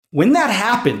When that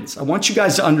happens, I want you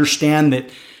guys to understand that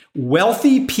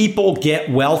wealthy people get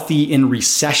wealthy in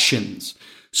recessions.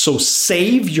 So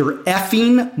save your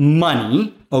effing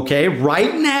money, okay,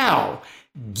 right now.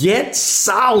 Get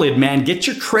solid, man. Get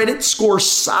your credit score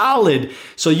solid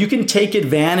so you can take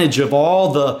advantage of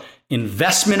all the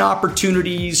investment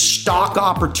opportunities, stock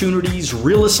opportunities,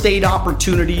 real estate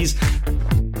opportunities.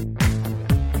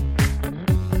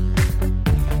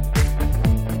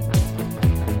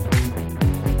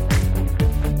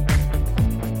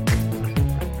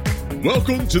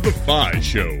 Welcome to The Fi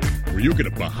Show, where you get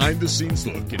a behind-the-scenes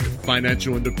look into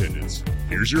financial independence.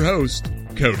 Here's your host,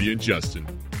 Cody and Justin.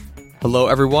 Hello,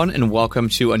 everyone, and welcome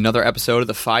to another episode of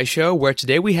The Fi Show, where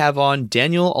today we have on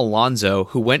Daniel Alonzo,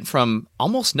 who went from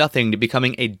almost nothing to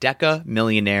becoming a deca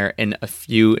millionaire in a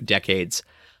few decades.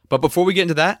 But before we get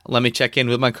into that, let me check in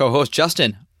with my co-host,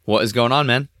 Justin. What is going on,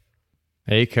 man?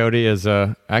 Hey, Cody. Is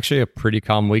actually a pretty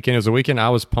calm weekend. It was a weekend I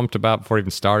was pumped about before it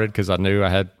even started because I knew I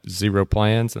had zero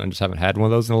plans and I just haven't had one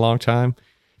of those in a long time.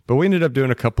 But we ended up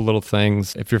doing a couple little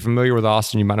things. If you're familiar with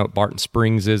Austin, you might know what Barton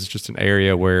Springs is. It's just an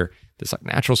area where this like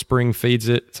natural spring feeds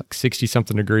it. It's like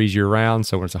 60-something degrees year-round.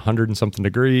 So when it's 100-something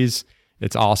degrees,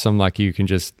 it's awesome. Like you can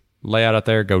just lay out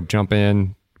there, go jump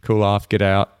in, cool off, get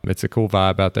out. It's a cool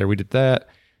vibe out there. We did that.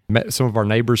 Met some of our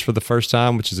neighbors for the first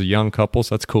time, which is a young couple,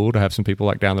 so that's cool to have some people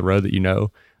like down the road that you know.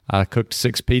 I cooked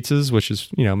 6 pizzas, which is,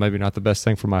 maybe not the best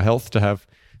thing for my health to have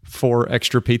 4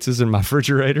 extra pizzas in my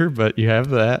refrigerator, but you have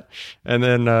that. And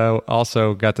then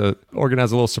also got to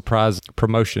organize a little surprise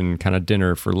promotion kind of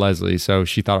dinner for Leslie. So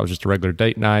she thought it was just a regular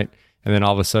date night. And then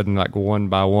all of a sudden, like one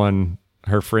by one,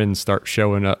 her friends start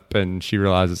showing up and she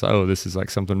realizes, oh, this is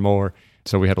like something more.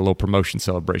 So we had a little promotion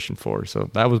celebration for her. So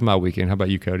that was my weekend. How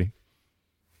about you, Cody?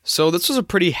 So this was a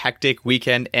pretty hectic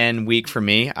weekend and week for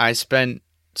me. I spent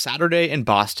Saturday in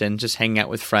Boston just hanging out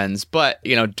with friends. But,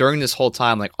 during this whole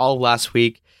time, like all of last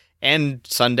week and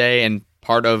Sunday and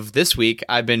part of this week,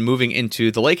 I've been moving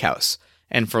into the lake house.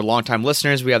 And for longtime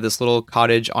listeners, we have this little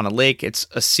cottage on a lake. It's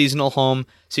a seasonal home,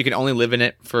 so you can only live in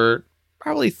it for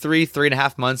probably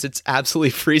 3.5 months. It's absolutely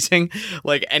freezing.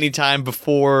 Like anytime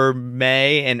before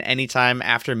May and anytime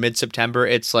after mid-September,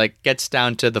 it's like gets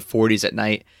down to the 40s at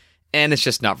night. And it's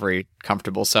just not very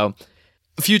comfortable. So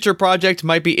a future project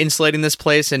might be insulating this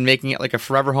place and making it like a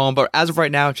forever home. But as of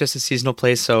right now, it's just a seasonal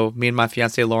place. So me and my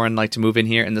fiance Lauren like to move in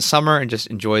here in the summer and just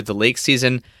enjoy the lake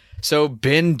season. So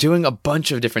been doing a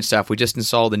bunch of different stuff. We just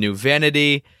installed a new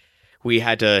vanity. We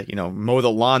had to, mow the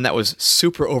lawn that was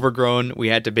super overgrown. We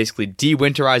had to basically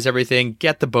de-winterize everything,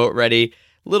 get the boat ready.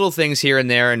 Little things here and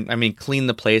there. And clean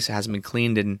the place. It hasn't been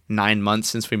cleaned in 9 months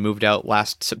since we moved out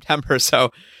last September.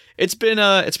 So It's been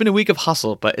a week of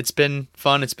hustle, but it's been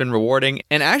fun. It's been rewarding.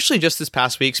 And actually just this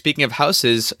past week, speaking of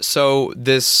houses, so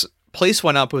this place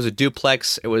went up. It was a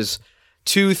duplex. It was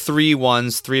 2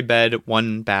 3-1s, 3 bed,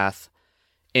 1 bath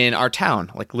in our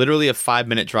town, like literally a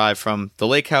 5-minute drive from the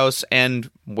lake house and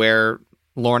where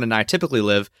Lauren and I typically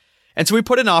live. And so we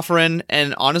put an offer in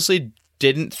and honestly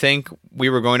didn't think we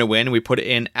were going to win. We put it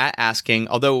in at asking,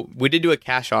 although we did do a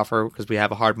cash offer because we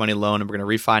have a hard money loan and we're going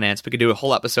to refinance. We could do a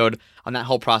whole episode on that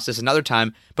whole process another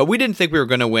time, but we didn't think we were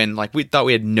going to win. Like we thought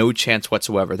we had no chance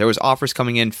whatsoever. There was offers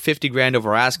coming in $50,000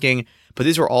 over asking, but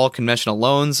these were all conventional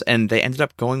loans and they ended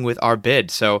up going with our bid.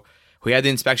 So we had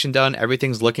the inspection done.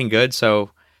 Everything's looking good.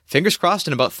 So fingers crossed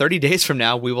in about 30 days from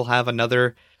now, we will have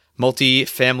another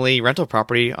multi-family rental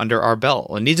property under our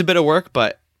belt. It needs a bit of work,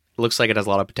 but it looks like it has a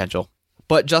lot of potential.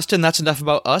 But Justin, that's enough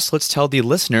about us. Let's tell the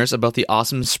listeners about the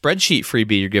awesome spreadsheet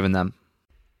freebie you're giving them.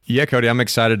 Yeah, Cody, I'm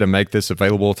excited to make this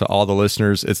available to all the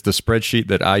listeners. It's the spreadsheet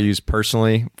that I use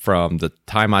personally from the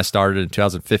time I started in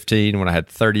 2015 when I had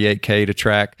 38K to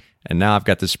track. And now I've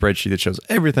got this spreadsheet that shows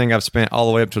everything I've spent all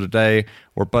the way up to today.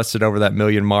 We're busted over that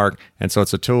million mark. And so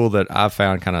it's a tool that I've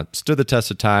found kind of stood the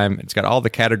test of time. It's got all the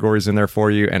categories in there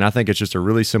for you. And I think it's just a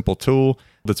really simple tool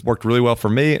that's worked really well for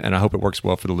me. And I hope it works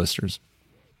well for the listeners.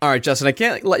 All right, Justin, I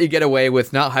can't let you get away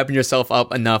with not hyping yourself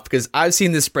up enough because I've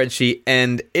seen this spreadsheet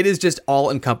and it is just all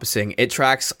encompassing. It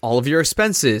tracks all of your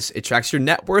expenses. It tracks your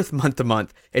net worth month to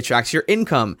month. It tracks your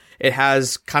income. It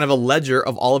has kind of a ledger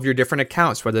of all of your different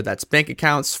accounts, whether that's bank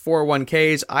accounts,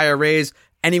 401ks, IRAs,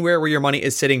 anywhere where your money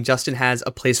is sitting, Justin has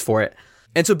a place for it.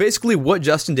 And so basically what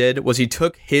Justin did was he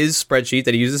took his spreadsheet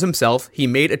that he uses himself, he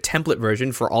made a template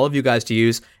version for all of you guys to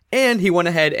use, and he went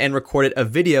ahead and recorded a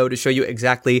video to show you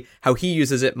exactly how he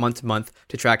uses it month to month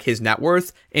to track his net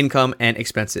worth, income, and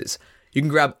expenses. You can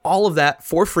grab all of that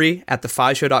for free at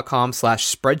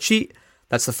thefishow.com/spreadsheet.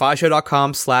 That's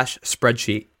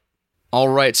thefishow.com/spreadsheet. All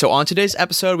right, so on today's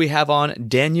episode, we have on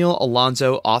Daniel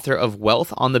Alonzo, author of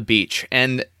Wealth on the Beach.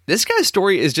 And this guy's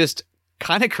story is just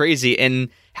kind of crazy, and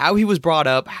how he was brought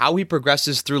up, how he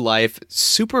progresses through life,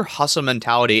 super hustle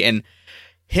mentality, and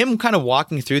him kind of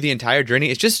walking through the entire journey.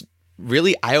 It's just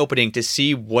really eye-opening to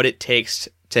see what it takes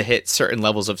to hit certain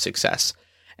levels of success.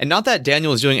 And not that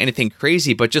Daniel is doing anything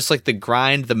crazy, but just like the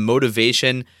grind, the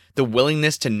motivation, the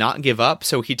willingness to not give up.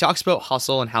 So he talks about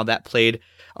hustle and how that played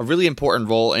a really important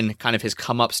role in kind of his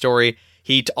come-up story.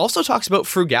 He also talks about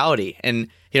frugality, and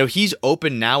he's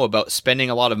open now about spending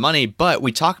a lot of money, but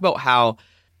we talk about how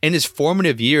in his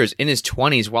formative years, in his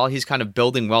 20s, while he's kind of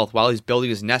building wealth, while he's building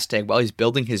his nest egg, while he's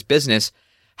building his business,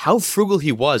 how frugal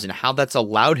he was and how that's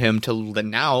allowed him to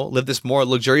now live this more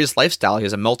luxurious lifestyle. He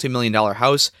has a multi-million-dollar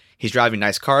house, he's driving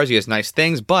nice cars, he has nice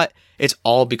things, but it's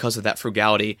all because of that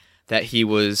frugality that he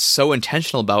was so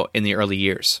intentional about in the early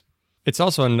years. It's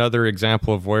also another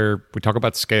example of where we talk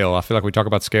about scale. I feel like we talk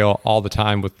about scale all the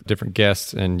time with different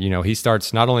guests. And, he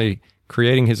starts not only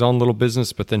creating his own little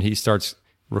business, but then he starts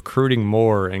recruiting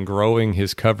more and growing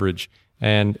his coverage.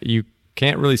 And you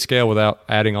can't really scale without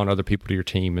adding on other people to your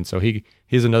team. And so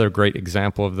he's another great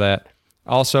example of that.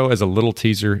 Also, as a little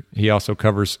teaser, he also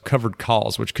covers covered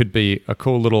calls, which could be a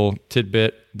cool little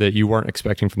tidbit that you weren't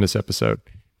expecting from this episode.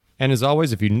 And as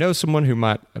always, if you know someone who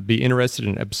might be interested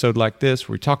in an episode like this,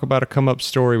 where we talk about a come-up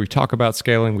story, we talk about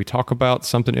scaling, we talk about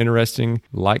something interesting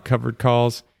like covered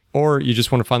calls, or you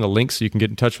just want to find the links so you can get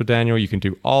in touch with Daniel, you can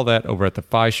do all that over at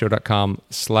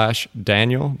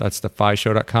thefishow.com/Daniel. That's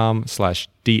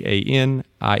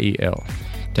thefishow.com/DANIEL.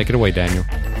 Take it away, Daniel.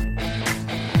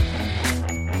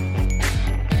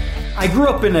 I grew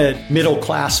up in a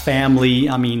middle-class family.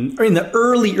 I mean, in the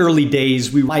early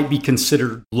days, we might be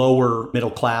considered lower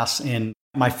middle class. And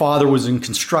my father was in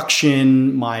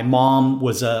construction. My mom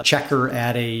was a checker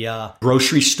at a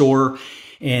grocery store.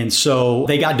 And so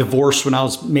they got divorced when I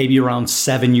was maybe around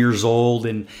 7 years old.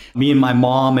 And me and my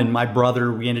mom and my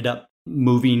brother, we ended up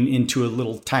moving into a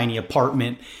little tiny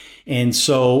apartment. And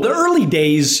so the early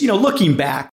days, looking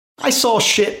back, I saw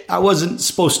shit I wasn't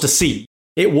supposed to see.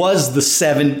 It was the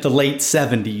late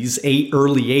 70s,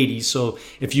 early 80s. So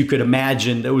if you could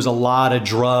imagine, there was a lot of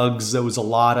drugs. There was a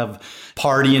lot of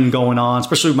partying going on,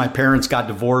 especially when my parents got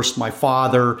divorced. My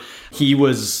father, he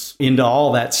was into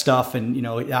all that stuff. And,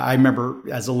 I remember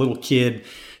as a little kid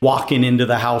walking into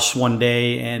the house one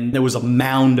day and there was a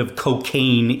mound of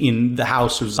cocaine in the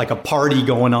house. It was like a party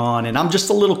going on. And I'm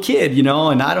just a little kid,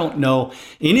 and I don't know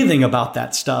anything about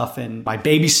that stuff. And my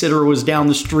babysitter was down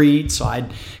the street. So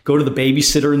I'd go to the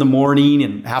babysitter in the morning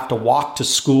and have to walk to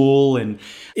school. And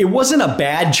it wasn't a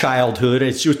bad childhood.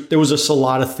 It's just, there was just a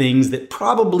lot of things that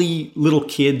probably little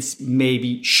kids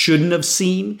maybe shouldn't have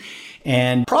seen,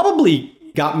 and probably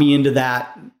got me into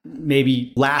that,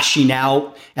 maybe lashing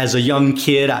out as a young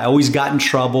kid. I always got in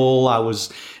trouble. I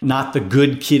was not the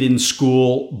good kid in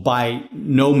school by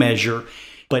no measure.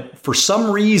 But for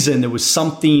some reason, there was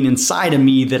something inside of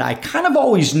me that I kind of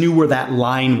always knew where that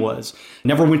line was.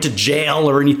 Never went to jail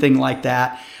or anything like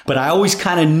that. But I always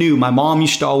kind of knew. My mom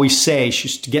used to always say, she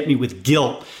used to get me with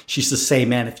guilt. She used to say,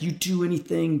 man, if you do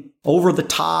anything over the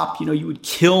top, you would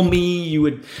kill me, you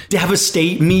would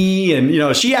devastate me.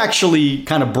 And, she actually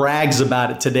kind of brags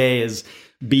about it today as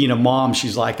being a mom.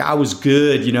 She's like, I was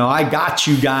good, I got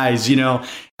you guys,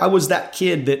 I was that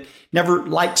kid that never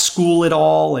liked school at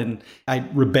all. And I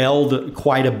rebelled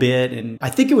quite a bit. And I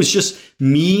think it was just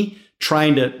me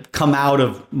trying to come out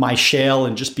of my shell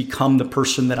and just become the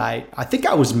person that I think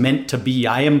I was meant to be.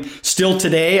 I am still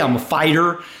today. I'm a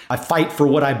fighter. I fight for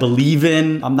what I believe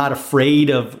in. I'm not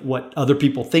afraid of what other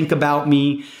people think about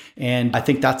me. And I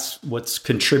think that's what's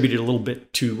contributed a little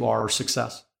bit to our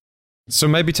success. So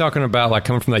maybe talking about like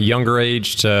coming from that younger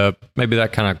age to maybe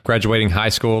that kind of graduating high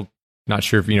school, not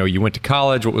sure if, you went to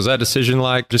college. What was that decision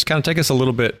like? Just kind of take us a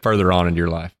little bit further on in your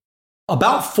life.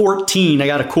 About 14, I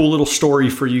got a cool little story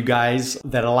for you guys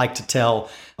that I like to tell.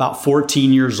 About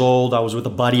 14 years old, I was with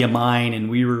a buddy of mine and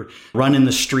we were running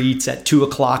the streets at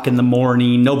 2:00 in the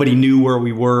morning. Nobody knew where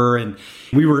we were. And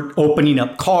we were opening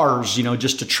up cars,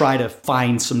 just to try to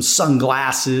find some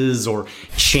sunglasses or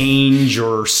change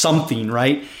or something,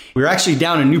 right? We were actually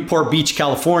down in Newport Beach,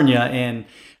 California, and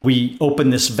we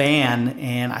opened this van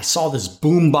and I saw this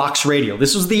boombox radio.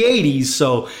 This was the 80s,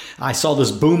 so I saw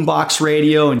this boombox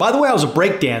radio. And by the way, I was a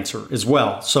break dancer as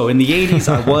well. So in the 80s,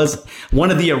 I was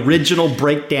one of the original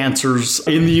break dancers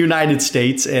in the United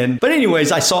States. But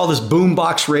anyways, I saw this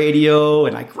boombox radio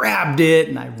and I grabbed it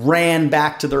and I ran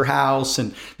back to their house.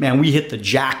 And man, we hit the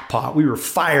jackpot. We were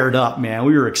fired up, man.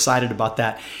 We were excited about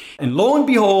that. And lo and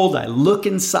behold, I look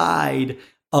inside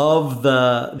of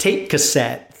the tape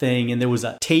cassette thing. And there was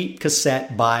a tape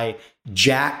cassette by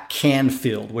Jack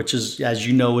Canfield, which is, as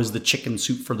you know, is the Chicken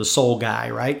Soup for the Soul guy,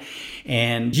 right?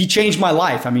 And he changed my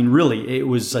life. I mean, really, it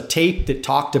was a tape that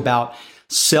talked about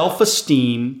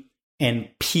self-esteem and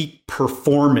peak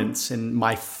performance. And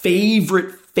my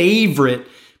favorite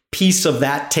piece of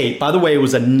that tape, by the way, it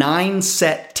was a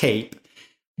 9-set tape,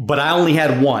 but I only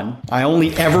had one. I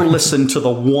only ever listened to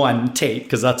the one tape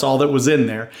because that's all that was in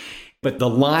there. But the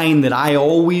line that I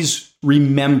always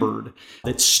remembered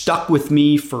that stuck with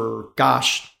me for,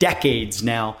 decades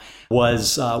now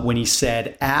was when he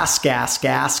said, ask, ask,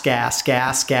 ask, ask,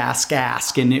 ask, ask,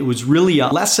 ask. And it was really a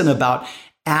lesson about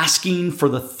asking for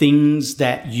the things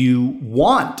that you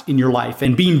want in your life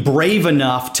and being brave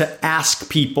enough to ask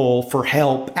people for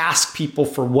help, ask people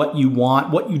for what you want,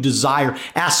 what you desire,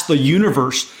 ask the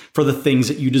universe for the things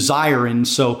that you desire. And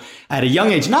so at a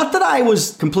young age, not that I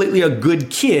was completely a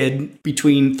good kid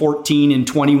between 14 and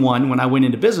 21 when I went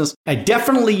into business, I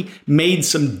definitely made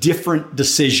some different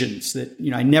decisions that,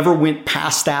 I never went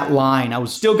past that line. I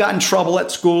was still got in trouble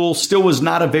at school, still was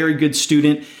not a very good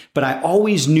student, but I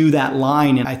always knew that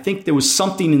line. And I think there was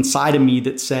something inside of me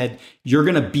that said, you're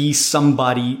going to be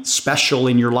somebody special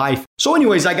in your life. So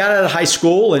anyways, I got out of high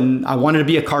school and I wanted to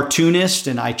be a cartoonist,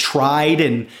 and I tried,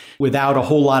 and without a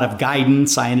whole lot of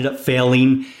guidance, I ended up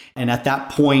failing. And at that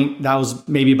point, that was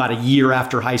maybe about a year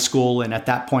after high school. And at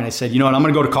that point, I said, you know what, I'm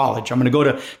going to go to college. I'm going to go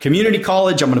to community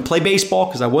college. I'm going to play baseball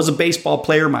because I was a baseball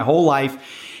player my whole life.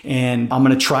 And I'm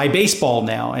going to try baseball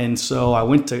now. And so I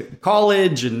went to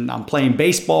college and I'm playing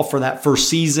baseball for that first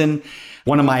season.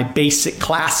 One of my basic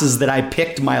classes that I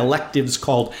picked, my electives,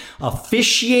 called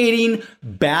officiating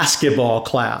basketball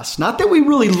class. Not that we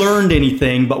really learned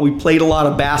anything, but we played a lot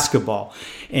of basketball.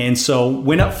 And so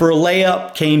went up for a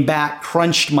layup, came back,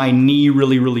 crunched my knee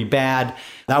really, really bad.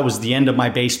 That was the end of my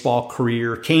baseball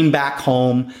career. Came back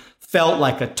home, felt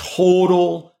like a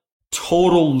total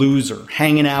loser,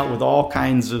 hanging out with all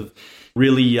kinds of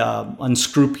really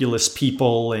unscrupulous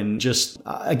people, and just,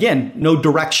 again, no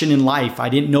direction in life. I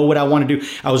didn't know what I wanted to do.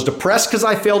 I was depressed because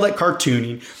I failed at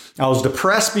cartooning. I was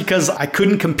depressed because I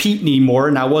couldn't compete anymore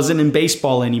and I wasn't in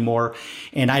baseball anymore.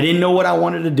 And I didn't know what I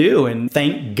wanted to do. And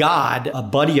thank God, a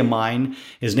buddy of mine,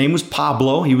 his name was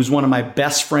Pablo. He was one of my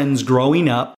best friends growing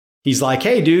up. He's like,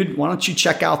 hey, dude, why don't you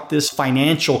check out this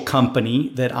financial company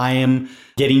that I am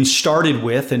getting started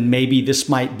with? And maybe this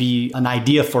might be an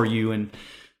idea for you. And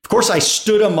of course, I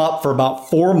stood him up for about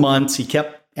 4 months. He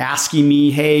kept asking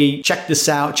me, hey, check this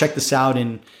out.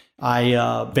 And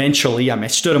I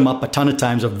stood him up a ton of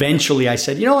times. Eventually, I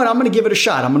said, you know what, I'm going to give it a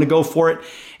shot. I'm going to go for it.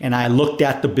 And I looked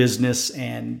at the business,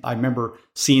 and I remember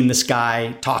seeing this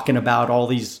guy talking about all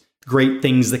these great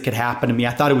things that could happen to me.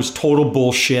 I thought it was total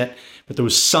bullshit, but there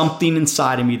was something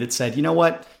inside of me that said, you know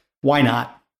what, why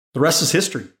not? The rest is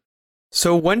history.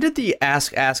 So when did the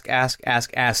ask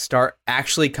start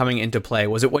actually coming into play?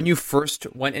 Was it when you first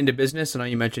went into business? I know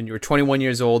you mentioned you were 21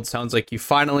 years old. Sounds like you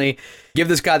finally give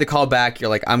this guy the call back. You're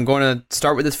like, I'm going to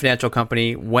start with this financial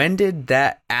company. When did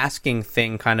that asking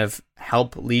thing kind of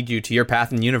help lead you to your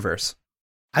path in the universe?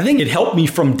 I think it helped me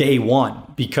from day one,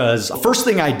 because the first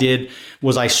thing I did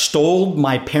was I stole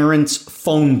my parents'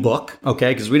 phone book,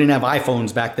 okay, because we didn't have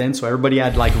iPhones back then, so everybody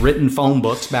had like written phone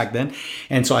books back then.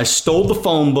 And so I stole the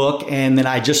phone book, and then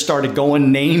I just started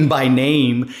going name by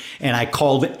name, and I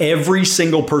called every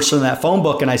single person in that phone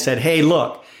book, and I said, hey,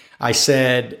 look, I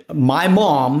said, my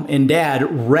mom and dad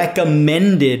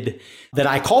recommended that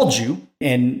I called you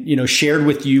and, shared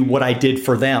with you what I did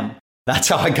for them. That's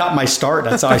how I got my start.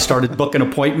 That's how I started booking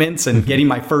appointments and getting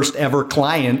my first ever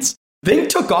clients. Thing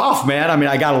took off, man. I mean,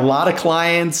 I got a lot of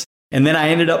clients, and then I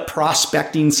ended up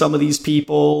prospecting some of these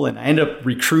people, and I ended up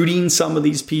recruiting some of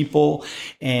these people,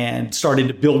 and started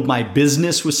to build my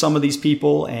business with some of these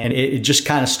people. And it just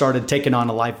kind of started taking on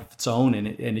a life of its own, and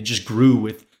it just grew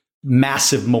with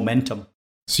massive momentum.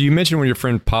 So you mentioned when your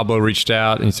friend Pablo reached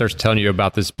out and he starts telling you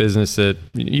about this business that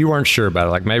you weren't sure about it.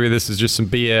 Like, maybe this is just some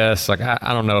BS. Like,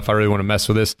 I don't know if I really want to mess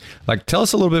with this. Like, tell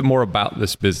us a little bit more about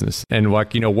this business, and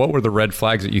like, what were the red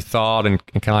flags that you thought, and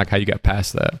kind of like how you got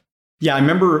past that? Yeah, I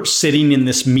remember sitting in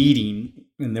this meeting,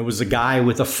 and there was a guy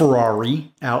with a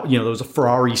Ferrari out, there was a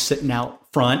Ferrari sitting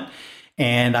out front.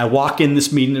 And I walk in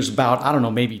this meeting, there's about, I don't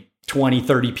know, maybe 20,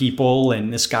 30 people,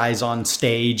 and this guy's on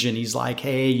stage, and he's like,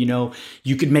 hey,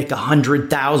 you could make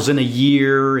 $100,000 a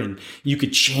year, and you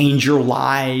could change your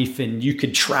life, and you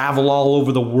could travel all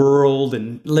over the world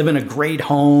and live in a great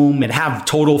home and have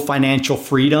total financial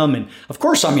freedom. And of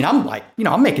course, I mean, I'm like,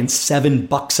 I'm making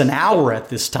 $7 an hour at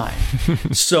this time.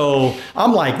 So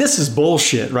I'm like, this is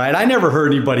bullshit, right? I never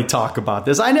heard anybody talk about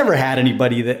this. I never had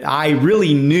anybody that I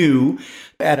really knew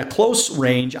at a close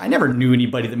range, I never knew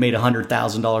anybody that made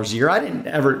 $100,000 a year. I didn't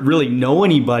ever really know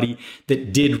anybody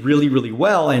that did really, really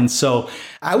well. And so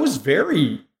I was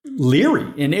very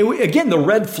leery. And again, the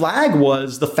red flag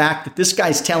was the fact that this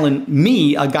guy's telling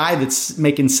me, a guy that's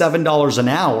making $7 an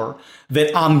hour,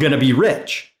 that I'm going to be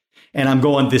rich. And I'm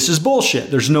going, this is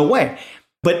bullshit. There's no way.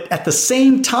 But at the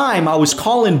same time, I was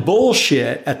calling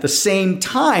bullshit. At the same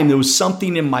time, there was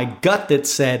something in my gut that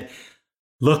said,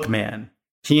 look, man,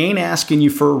 he ain't asking you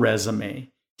for a resume.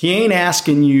 He ain't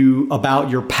asking you about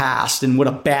your past and what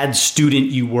a bad student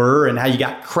you were and how you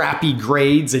got crappy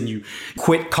grades and you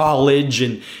quit college.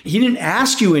 And he didn't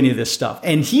ask you any of this stuff.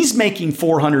 And he's making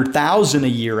 $400,000 a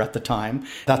year at the time.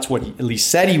 That's what he at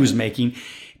least said he was making.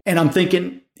 And I'm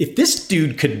thinking, if this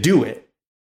dude could do it,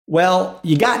 well,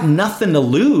 you got nothing to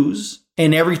lose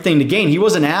and everything to gain. He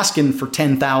wasn't asking for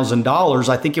 $10,000.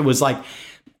 I think it was like,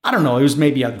 I don't know, it was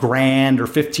maybe $1,000 or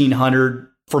 $1,500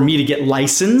 for me to get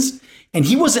licensed. And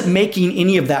he wasn't making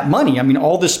any of that money. I mean,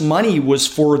 all this money was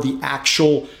for the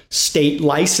actual state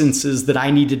licenses that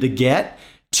I needed to get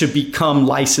to become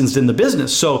licensed in the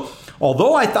business. So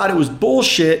although I thought it was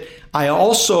bullshit, I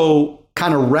also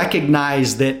kind of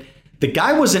recognized that the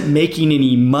guy wasn't making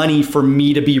any money for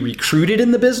me to be recruited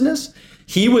in the business.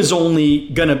 He was only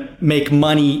going to make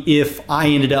money if I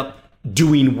ended up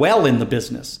doing well in the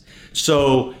business.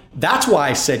 So that's why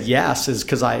I said yes, is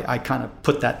because I kind of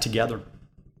put that together.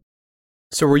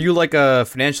 So were you like a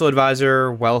financial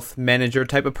advisor, wealth manager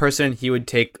type of person? He would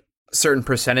take a certain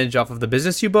percentage off of the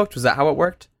business you booked? Was that how it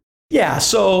worked? Yeah.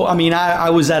 So, I mean, I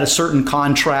was at a certain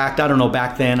contract. I don't know,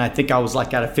 back then, I think I was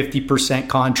like at a 50%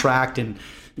 contract, and,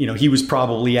 you know, he was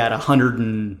probably at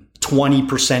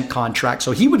 120% contract.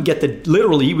 So he would get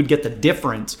he would get the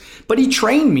difference, but he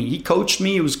trained me. He coached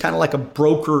me. It was kind of like a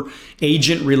broker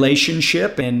agent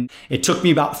relationship. And it took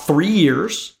me about 3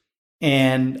 years.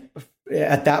 And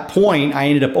at that point, I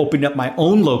ended up opening up my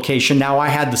own location. Now I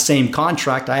had the same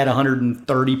contract. I had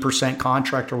 130%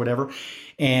 contract or whatever.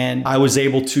 And I was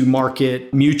able to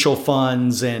market mutual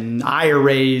funds and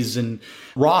IRAs and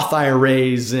Roth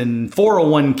IRAs and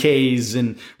 401ks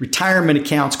and retirement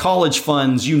accounts, college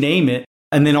funds, you name it.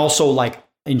 And then also like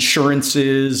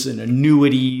insurances and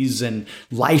annuities and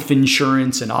life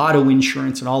insurance and auto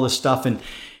insurance and all this stuff. And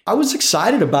I was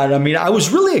excited about it. I mean, I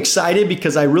was really excited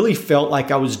because I really felt like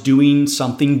I was doing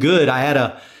something good. I had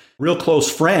a real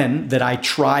close friend that I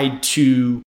tried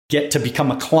to get to become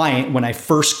a client when I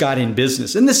first got in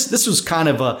business. And this was kind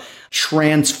of a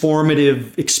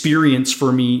transformative experience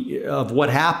for me of what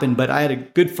happened. But I had a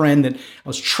good friend that I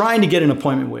was trying to get an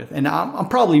appointment with. And I'm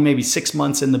probably maybe 6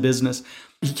 months in the business.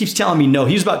 He keeps telling me no.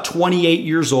 He was about 28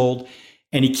 years old.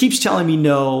 And he keeps telling me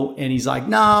no. And he's like,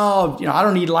 no, I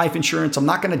don't need life insurance. I'm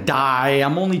not going to die.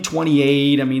 I'm only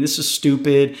 28. I mean, this is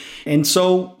stupid. And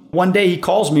so one day he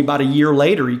calls me about a year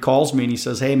later. He calls me and he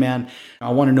says, hey, man,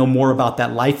 I want to know more about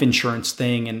that life insurance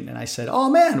thing. And I said, oh,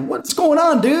 man, what's going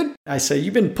on, dude? I said,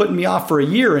 you've been putting me off for a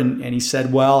year. And he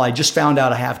said, well, I just found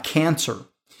out I have cancer.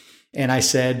 And I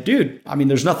said, dude, I mean,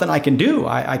 there's nothing I can do.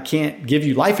 I can't give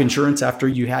you life insurance after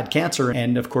you had cancer.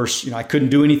 And of course, I couldn't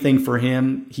do anything for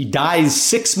him. He dies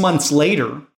 6 months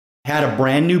later, had a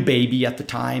brand new baby at the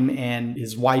time, and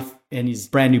his wife and his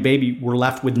brand new baby were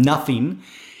left with nothing.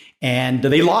 And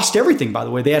they lost everything, by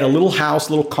the way. They had a little house,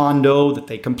 little condo that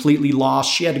they completely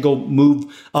lost. She had to go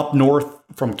move up north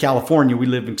from California. We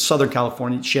live in Southern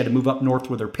California. She had to move up north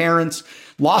with her parents,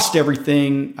 lost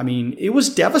everything. I mean, it was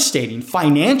devastating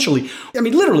financially. I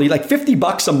mean, literally like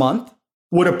 $50 a month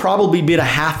would have probably been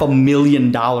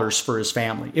 $500,000 for his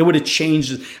family. It would have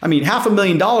changed. I mean,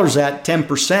 $500,000 at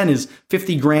 10% is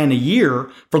 $50,000 a year.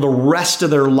 For the rest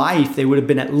of their life, they would have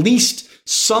been at least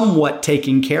somewhat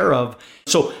taken care of.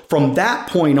 So from that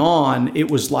point on, it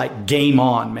was like game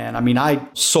on, man. I mean, I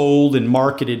sold and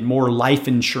marketed more life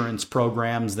insurance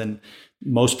programs than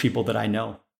most people that I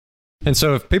know. And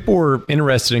so if people were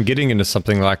interested in getting into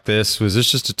something like this, was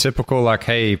this just a typical like,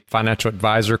 hey, financial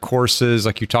advisor courses,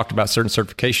 like you talked about certain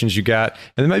certifications you got?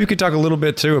 And then maybe you could talk a little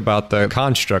bit too about the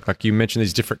construct. Like you mentioned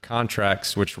these different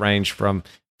contracts, which range from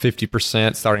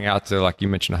 50% starting out to, like you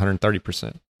mentioned,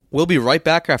 130%. We'll be right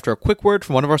back after a quick word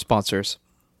from one of our sponsors.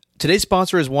 Today's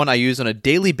sponsor is one I use on a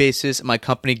daily basis at my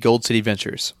company, Gold City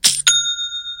Ventures.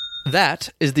 That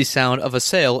is the sound of a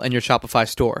sale in your Shopify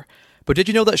store. But did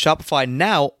you know that Shopify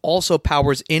now also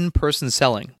powers in-person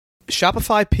selling?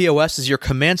 Shopify POS is your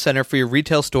command center for your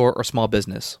retail store or small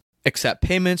business. Accept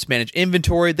payments, manage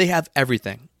inventory, they have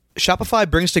everything. Shopify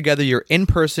brings together your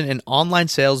in-person and online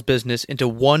sales business into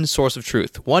one source of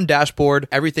truth, one dashboard,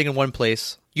 everything in one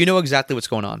place. You know exactly what's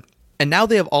going on. And now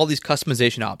they have all these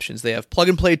customization options. They have plug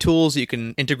and play tools that you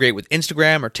can integrate with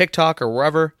Instagram or TikTok or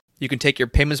wherever. You can take your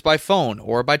payments by phone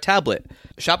or by tablet.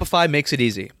 Shopify makes it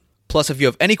easy. Plus, if you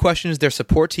have any questions, their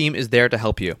support team is there to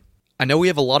help you. I know we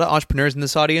have a lot of entrepreneurs in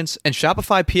this audience, and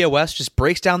Shopify POS just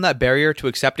breaks down that barrier to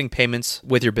accepting payments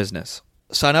with your business.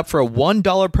 Sign up for a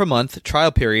 $1 per month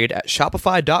trial period at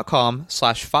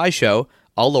shopify.com/FIShow,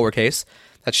 all lowercase.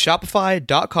 That's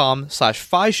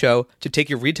shopify.com/FIShow to take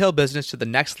your retail business to the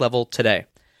next level today.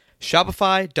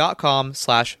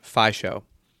 Shopify.com/FIShow.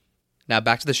 Now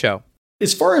back to the show.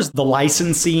 As far as the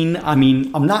licensing, I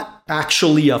mean, I'm not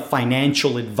actually a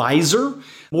financial advisor,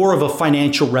 more of a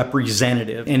financial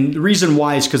representative. And the reason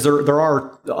why is because there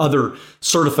are other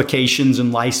certifications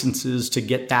and licenses to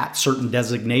get that certain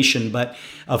designation. But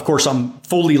of course, I'm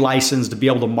fully licensed to be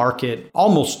able to market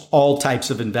almost all types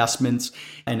of investments.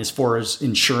 And as far as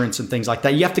insurance and things like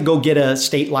that, you have to go get a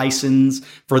state license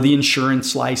for the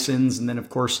insurance license. And then, of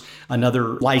course,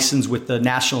 another license with the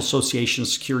National Association of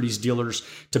Securities Dealers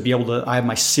to be able to, I have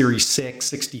my Series 6,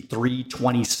 63,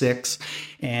 26,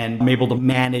 and I'm able to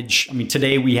manage. I mean,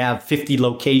 today we have 50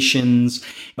 locations,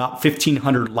 about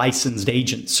 1,500 licensed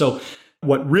agents. So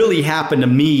what really happened to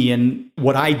me and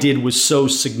what I did was so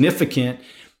significant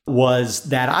was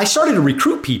that I started to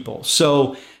recruit people.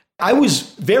 So I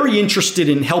was very interested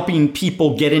in helping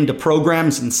people get into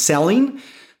programs and selling,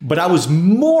 but I was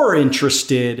more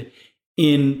interested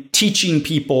in teaching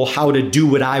people how to do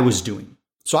what I was doing.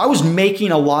 So I was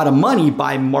making a lot of money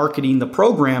by marketing the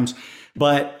programs,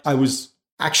 but I was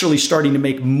actually starting to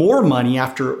make more money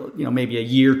after, maybe a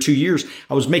year, 2 years.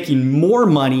 I was making more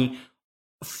money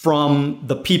from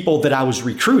the people that I was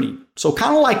recruiting. So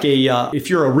kind of like if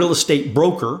you're a real estate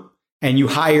broker and you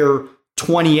hire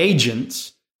 20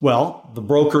 agents, well, the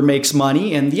broker makes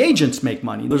money and the agents make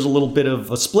money. There's a little bit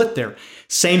of a split there.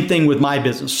 Same thing with my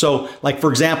business. So like, for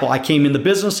example, I came in the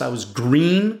business, I was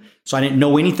green, so I didn't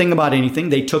know anything about anything.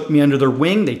 They took me under their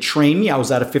wing. They trained me. I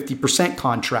was at a 50%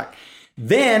 contract.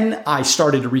 Then I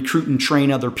started to recruit and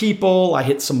train other people. I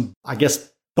hit some,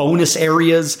 bonus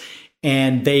areas,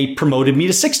 and they promoted me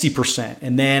to 60%.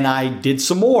 And then I did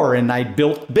some more and I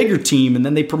built a bigger team, and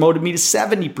then they promoted me to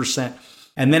 70%.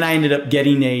 And then I ended up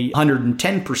getting a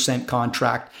 110%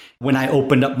 contract when I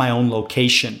opened up my own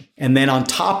location. And then on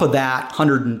top of that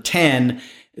 110,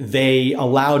 they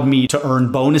allowed me to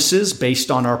earn bonuses based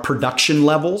on our production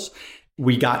levels.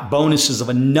 We got bonuses of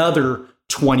another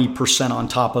 20% on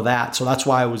top of that. So that's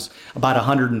why I was about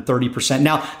 130%.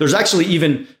 Now, there's actually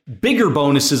even bigger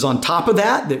bonuses on top of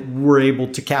that we're able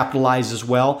to capitalize as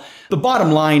well. The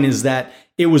bottom line is that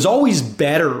it was always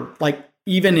better, like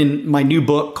even in my new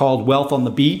book called Wealth on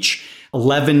the Beach,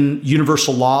 11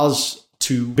 Universal Laws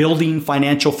to Building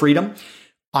Financial Freedom,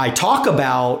 I talk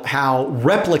about how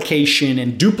replication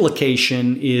and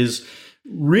duplication is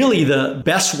really the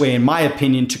best way, in my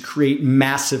opinion, to create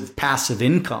massive passive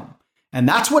income. And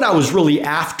that's what I was really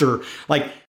after. Like,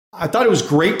 I thought it was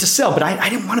great to sell, but I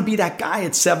didn't want to be that guy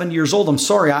at 7 years old. I'm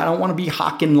sorry. I don't want to be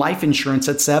hawking life insurance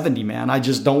at 70, man. I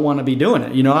just don't want to be doing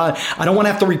it. I don't want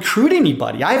to have to recruit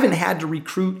anybody. I haven't had to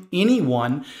recruit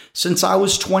anyone since I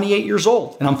was 28 years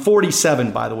old. And I'm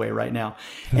 47, by the way, right now.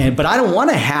 But I don't want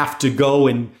to have to go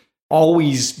and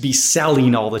always be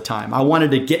selling all the time. I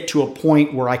wanted to get to a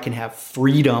point where I can have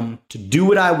freedom to do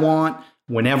what I want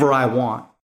whenever I want.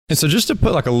 And so just to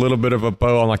put like a little bit of a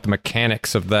bow on like the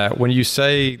mechanics of that, when you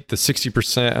say the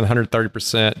 60% and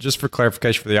 130%, just for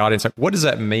clarification for the audience, like what does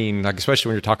that mean? Like, especially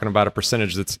when you're talking about a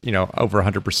percentage that's, over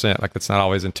 100%, like that's not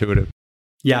always intuitive.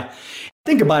 Yeah.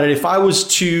 Think about it. If I was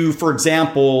to, for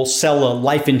example, sell a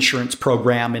life insurance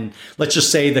program, and let's just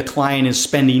say the client is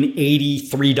spending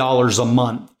 $83 a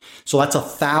month. So that's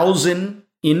 $1,000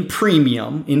 in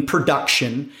premium, in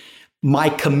production. My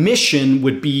commission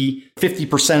would be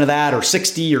 50% of that, or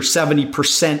 60 or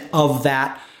 70% of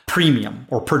that premium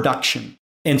or production.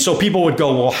 And so people would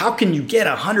go, well, how can you get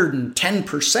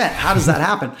 110%? How does that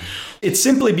happen? It's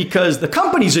simply because the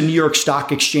company's a New York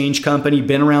Stock Exchange company,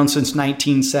 been around since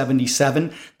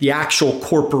 1977, the actual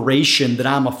corporation that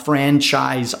I'm a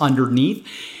franchise underneath.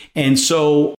 And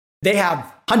so they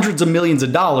have hundreds of millions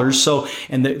of dollars. So,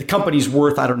 and the company's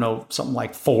worth, I don't know, something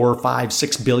like $4, $5,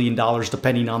 $6 billion,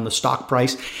 depending on the stock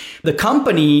price. The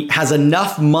company has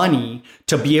enough money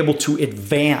to be able to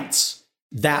advance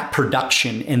that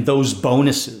production and those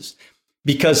bonuses.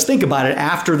 Because think about it,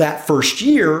 after that first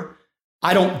year,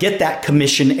 I don't get that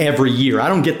commission every year. I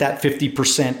don't get that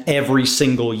 50% every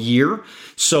single year.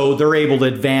 So they're able to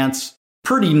advance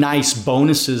pretty nice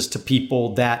bonuses to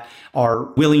people that are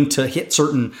willing to hit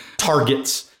certain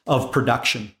targets of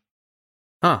production.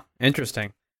 Huh,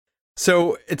 interesting.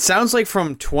 So it sounds like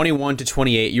from 21 to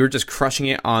 28, you were just crushing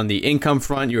it on the income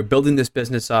front. You were building this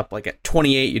business up. Like at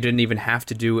 28, you didn't even have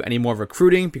to do any more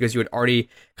recruiting because you had already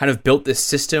kind of built this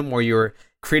system where you were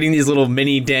creating these little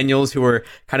mini Daniels who were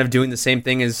kind of doing the same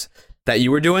thing as that you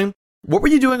were doing. What were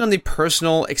you doing on the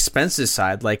personal expenses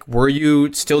side? Like, were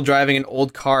you still driving an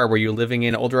old car? Were you living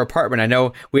in an older apartment? I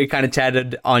know we kind of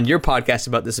chatted on your podcast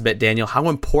about this a bit, Daniel, how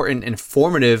important and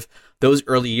formative those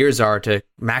early years are to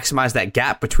maximize that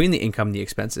gap between the income and the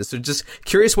expenses. So just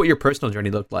curious what your personal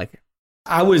journey looked like.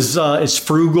 I was as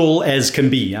frugal as can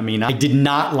be. I mean, I did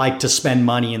not like to spend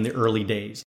money in the early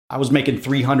days. I was making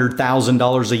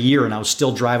 $300,000 a year and I was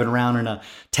still driving around in a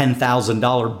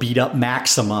 $10,000 beat up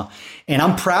Maxima. And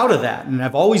I'm proud of that. And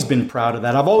I've always been proud of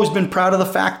that. I've always been proud of the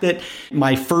fact that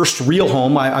my first real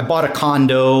home, I bought a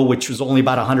condo, which was only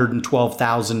about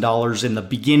 $112,000 in the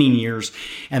beginning years.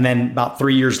 And then about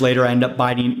 3 years later, I ended up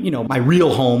buying, my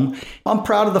real home. I'm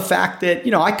proud of the fact that,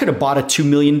 I could have bought a $2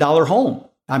 million home.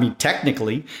 I mean,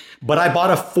 technically, but I bought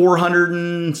a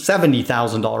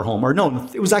 $470,000 home, or no,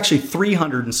 it was actually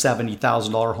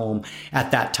 $370,000 home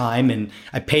at that time. And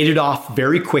I paid it off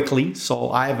very quickly.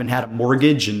 So I haven't had a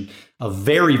mortgage in a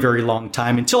very, very long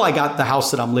time until I got the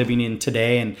house that I'm living in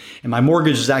today. And my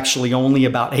mortgage is actually only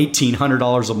about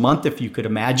 $1,800 a month, if you could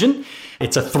imagine.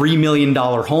 It's a $3 million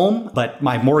home, but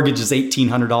my mortgage is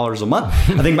 $1,800 a month.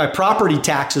 I think my property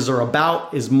taxes are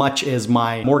about as much as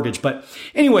my mortgage. But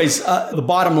anyways, the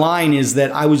bottom line is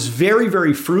that I was very,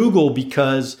 very frugal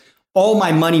because all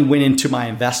my money went into my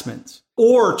investments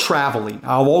or traveling.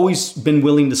 I've always been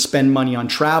willing to spend money on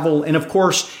travel. And of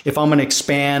course, if I'm going to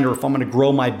expand or if I'm going to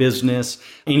grow my business,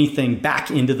 anything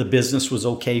back into the business was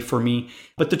okay for me.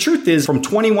 But the truth is, from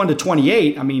 21 to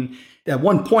 28, I mean, at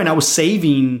one point I was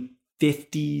saving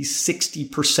 50,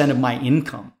 60% of my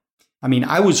income. I mean,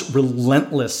 I was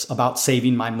relentless about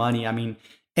saving my money. I mean,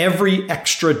 every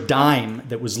extra dime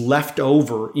that was left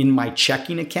over in my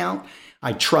checking account,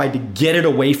 I tried to get it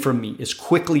away from me as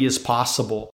quickly as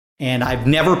possible. And I've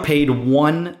never paid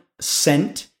 1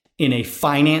 cent in a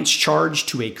finance charge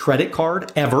to a credit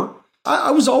card ever. I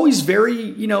was always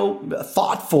very,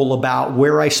 thoughtful about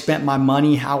where I spent my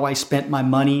money, how I spent my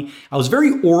money. I was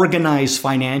very organized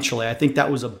financially. I think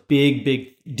that was a big,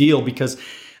 big deal because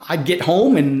I'd get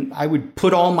home and I would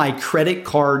put all my credit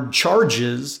card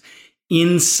charges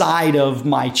inside of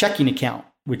my checking account,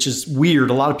 which is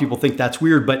weird. A lot of people think that's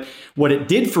weird, but what it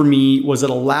did for me was it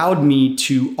allowed me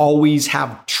to always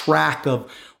have track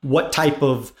of what type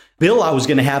of bill I was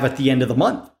going to have at the end of the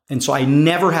month. And so I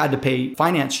never had to pay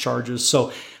finance charges.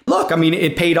 So look, I mean,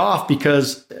 it paid off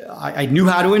because I knew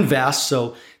how to invest.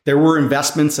 So there were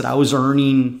investments that I was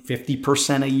earning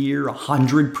 50% a year,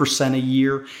 100% a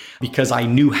year, because I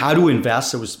knew how to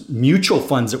invest. There was mutual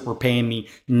funds that were paying me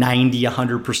 90,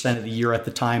 100% of the year at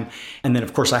the time. And then,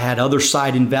 of course, I had other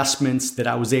side investments that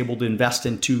I was able to invest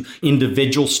into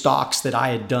individual stocks that I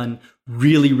had done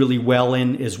really, really well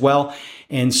in as well.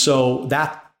 And so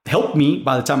that helped me.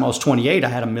 By the time I was 28, I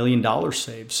had $1 million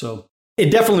saved. So it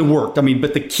definitely worked. I mean,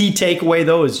 but the key takeaway,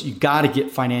 though, is you got to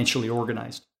get financially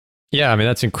organized. Yeah, I mean,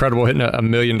 that's incredible, hitting $1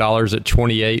 million at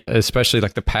 28, especially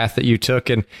like the path that you took.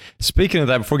 And speaking of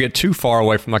that, before we get too far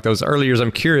away from like those early years,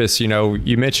 I'm curious,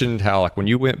 you mentioned how like when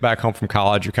you went back home from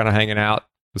college, you're kind of hanging out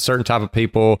with certain type of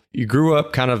people. You grew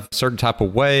up kind of a certain type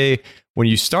of way. When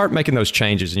you start making those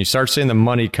changes and you start seeing the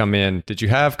money come in, did you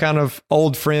have kind of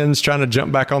old friends trying to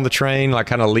jump back on the train, like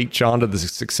kind of leech onto the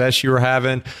success you were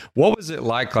having? What was it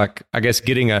like, I guess,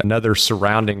 getting another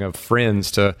surrounding of friends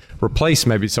to replace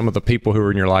maybe some of the people who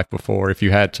were in your life before, if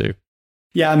you had to?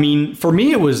 Yeah, I mean, for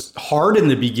me, it was hard in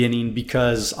the beginning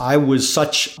because I was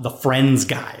such the friends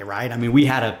guy, right? I mean, we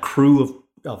had a crew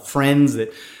of friends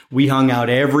that we hung out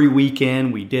every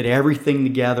weekend. We did everything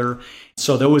together.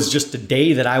 So there was just a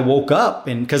day that I woke up,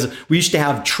 and because we used to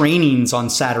have trainings on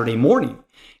Saturday morning,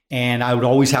 and I would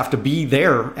always have to be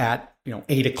there at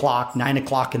 8 o'clock, 9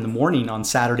 o'clock in the morning on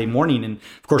Saturday morning. And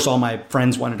of course, all my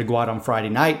friends wanted to go out on Friday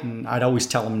night, and I'd always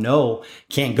tell them, no,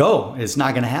 can't go. It's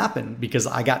not going to happen because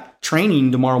I got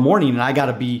training tomorrow morning, and I got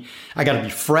to be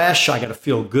fresh. I got to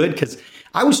feel good because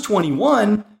I was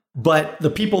 21. But the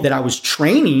people that I was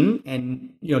training and,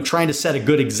 trying to set a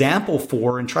good example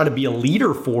for and try to be a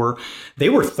leader for, they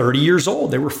were 30 years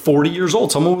old. They were 40 years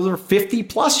old. Some of them were 50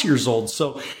 plus years old.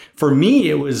 So for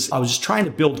me, I was just trying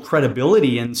to build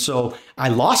credibility. And so I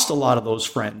lost a lot of those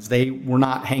friends. They were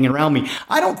not hanging around me.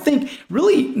 I don't think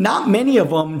really not many of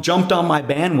them jumped on my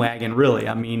bandwagon, really.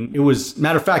 I mean, it was,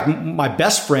 matter of fact, my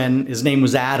best friend, his name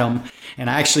was Adam. And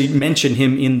I actually mentioned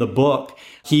him in the book.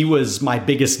 he was my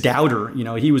biggest doubter.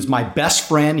 He was my best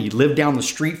friend. He lived down the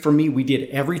street from me. We did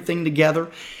everything together.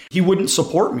 He wouldn't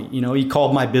support me. He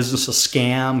called my business a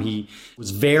scam. He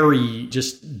was very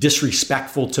just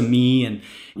disrespectful to me. And,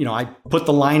 I put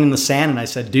the line in the sand and I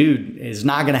said, dude, it's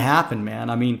not going to happen, man.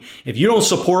 I mean, if you don't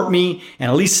support me and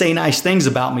at least say nice things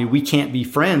about me, we can't be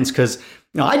friends. Because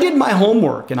I did my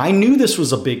homework and I knew this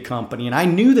was a big company and I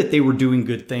knew that they were doing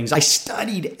good things. I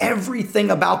studied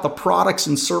everything about the products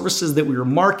and services that we were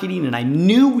marketing and I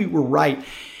knew we were right.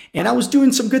 And I was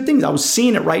doing some good things. I was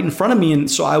seeing it right in front of me. And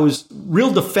so I was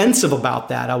real defensive about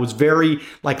that. I was very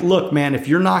like, look, man, if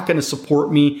you're not going to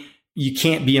support me, you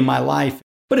can't be in my life.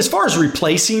 But as far as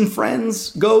replacing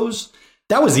friends goes,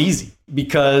 that was easy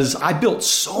because I built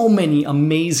so many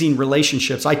amazing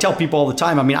relationships. I tell people all the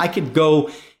time, I mean, I could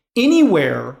go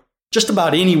anywhere, just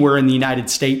about anywhere in the United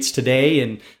States today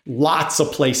and lots of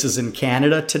places in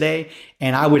Canada today.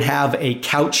 And I would have a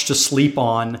couch to sleep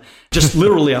on, just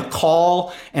literally a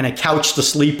call and a couch to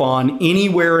sleep on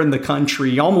anywhere in the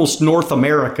country, almost North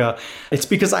America. It's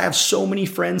because I have so many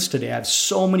friends today. I have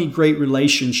so many great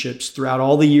relationships throughout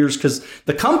all the years because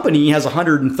the company has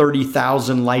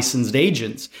 130,000 licensed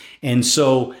agents. And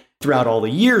so throughout all the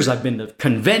years, I've been to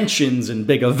conventions and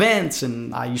big events,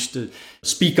 and I used to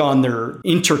speak on their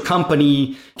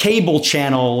intercompany cable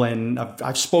channel, and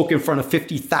I've spoken in front of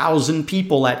 50,000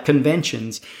 people at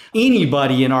conventions.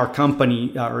 Anybody in our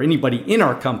company,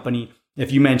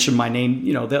 if you mention my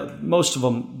name, most of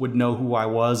them would know who I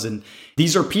was. And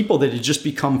these are people that had just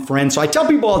become friends. So I tell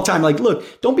people all the time, like,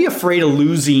 look, don't be afraid of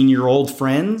losing your old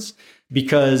friends,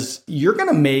 because you're going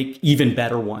to make even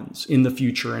better ones in the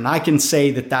future. And I can say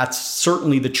that that's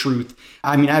certainly the truth.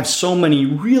 I mean, I have so many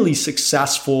really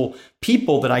successful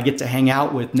people that I get to hang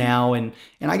out with now, and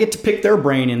I get to pick their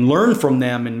brain and learn from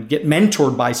them and get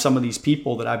mentored by some of these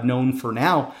people that I've known for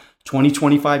now 20,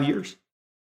 25 years.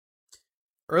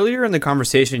 Earlier in the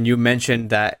conversation, you mentioned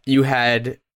that you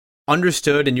had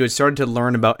understood and you had started to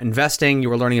learn about investing. You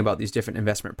were learning about these different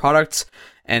investment products,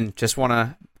 and just want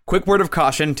to quick word of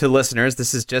caution to listeners.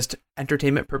 This is just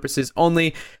entertainment purposes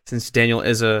only, since Daniel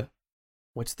is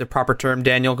what's the proper term,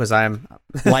 Daniel? Because I'm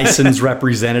licensed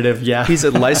representative. Yeah. He's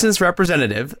a licensed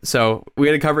representative. So we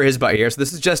got to cover his butt here. So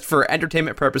this is just for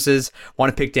entertainment purposes. Want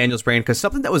to pick Daniel's brain because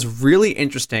something that was really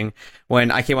interesting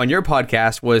when I came on your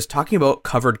podcast was talking about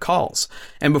covered calls.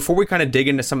 And before we kind of dig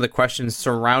into some of the questions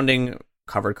surrounding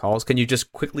covered calls, can you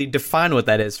just quickly define what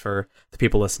that is for the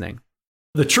people listening?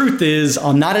 The truth is,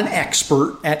 I'm not an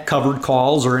expert at covered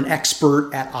calls or an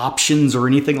expert at options or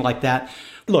anything like that.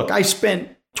 Look, I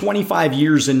spent 25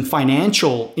 years in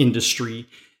financial industry,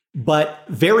 but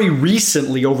very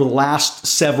recently, over the last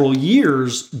several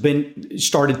years, been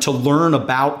started to learn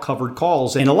about covered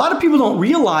calls. And a lot of people don't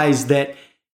realize that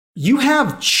you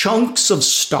have chunks of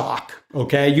stock,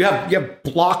 okay? You have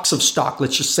blocks of stock,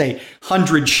 let's just say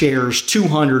 100 shares,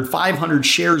 200, 500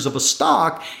 shares of a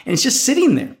stock, and it's just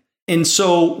sitting there. And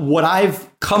so what I've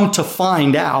come to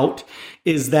find out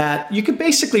is that you could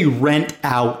basically rent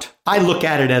out. I look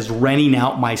at it as renting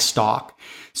out my stock.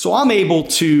 So I'm able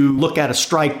to look at a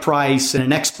strike price and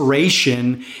an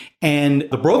expiration, and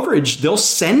the brokerage, they'll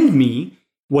send me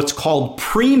what's called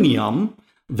premium.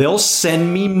 They'll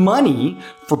send me money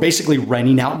for basically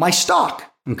renting out my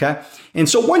stock. Okay. And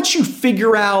so once you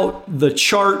figure out the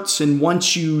charts and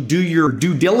once you do your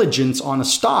due diligence on a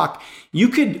stock, you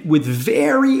could, with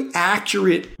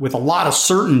a lot of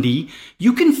certainty,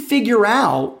 you can figure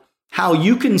out how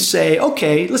you can say,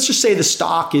 okay, let's just say the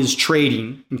stock is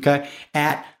trading, okay,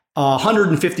 at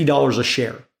 $150 a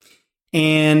share.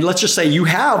 And let's just say you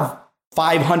have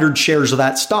 500 shares of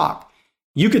that stock.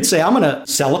 You could say, I'm going to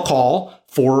sell a call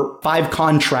for 5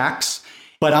 contracts,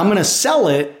 but I'm going to sell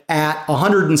it at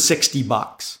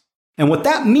 $160. And what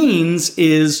that means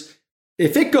is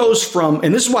if it goes from,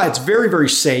 and this is why it's very, very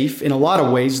safe in a lot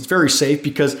of ways, it's very safe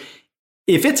because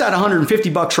if it's at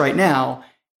 $150 right now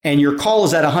and your call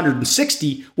is at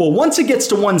 160, well, once it gets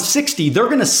to 160, they're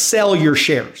going to sell your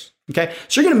shares. Okay.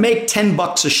 So you're going to make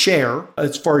 $10 a share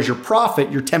as far as your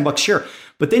profit, your $10 a share.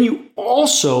 But then you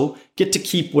also get to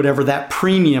keep whatever that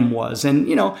premium was. And,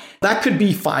 that could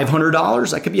be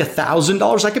 $500, that could be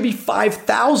 $1,000, that could be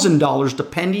 $5,000,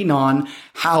 depending on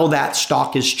how that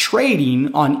stock is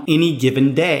trading on any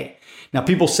given day. Now,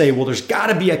 people say, well, there's got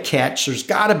to be a catch. There's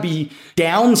got to be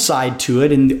downside to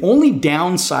it. And the only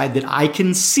downside that I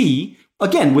can see,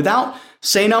 again, without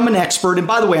saying I'm an expert. And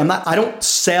by the way, I don't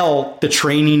sell the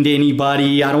training to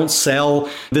anybody.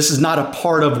 This is not a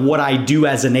part of what I do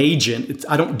as an agent.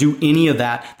 I don't do any of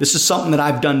that. This is something that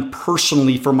I've done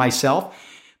personally for myself.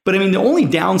 But the only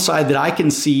downside that I can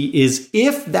see is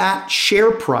if that share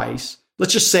price,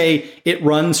 Let's just say it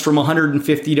runs from $150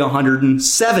 to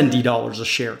 $170 a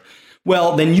share.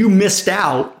 Well, then you missed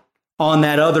out on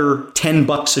that other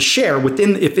 $10 a share.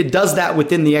 If it does that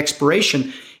within the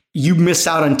expiration, you miss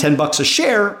out on $10 a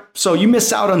share. So you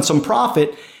miss out on some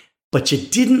profit, but you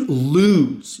didn't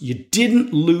lose. You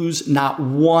didn't lose not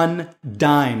one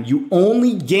dime. You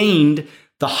only gained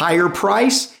the higher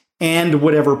price and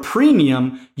whatever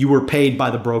premium you were paid by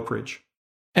the brokerage.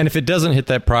 And if it doesn't hit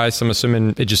that price, I'm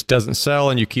assuming it just doesn't sell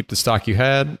and you keep the stock you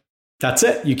had? That's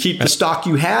it. You keep the stock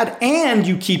you had and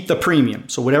you keep the premium.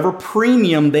 So whatever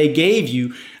premium they gave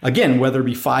you, again, whether it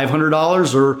be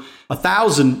 $500 or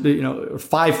 $1,000, or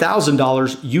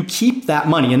 $5,000, you keep that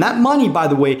money. And that money, by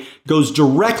the way, goes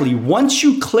directly. Once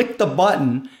you click the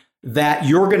button that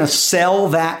you're going to sell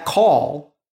that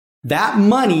call, that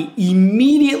money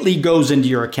immediately goes into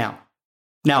your account.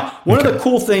 Now, one of the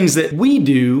cool things that we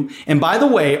do, and by the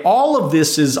way, all of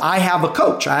this is I have a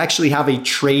coach. I actually have a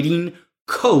trading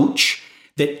coach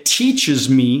that teaches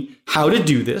me how to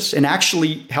do this and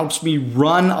actually helps me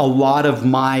run a lot of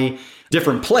my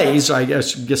different plays. I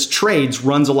guess trades,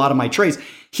 runs a lot of my trades.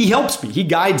 He helps me. He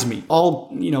guides me. I'll,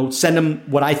 send him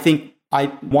what I think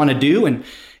I want to do. And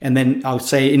then I'll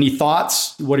say, any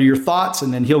thoughts? What are your thoughts?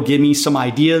 And then he'll give me some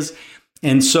ideas.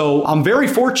 And so I'm very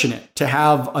fortunate to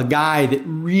have a guy that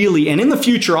really, and in the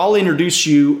future, I'll introduce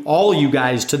all you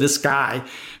guys to this guy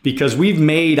because we've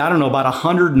made, about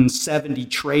 170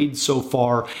 trades so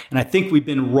far. And I think we've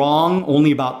been wrong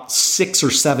only about 6 or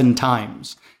 7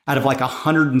 times out of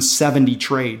 170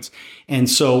 trades. And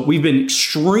so we've been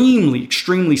extremely,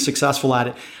 extremely successful at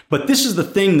it. But this is the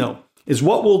thing though, is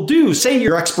what we'll do, say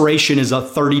your expiration is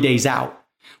 30 days out.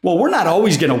 Well, we're not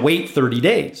always going to wait 30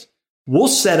 days. We'll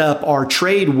set up our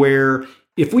trade where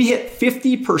if we hit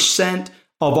 50%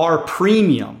 of our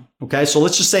premium, okay, so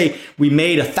let's just say we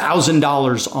made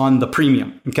 $1,000 on the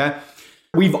premium, okay?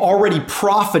 We've already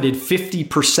profited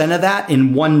 50% of that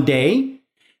in one day,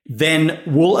 then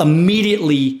we'll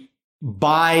immediately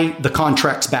buy the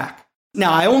contracts back.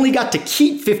 Now, I only got to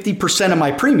keep 50% of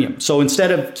my premium. So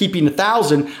instead of keeping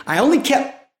 $1,000, I only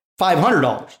kept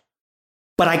 $500.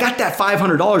 But I got that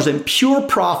 $500 in pure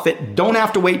profit, don't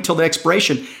have to wait till the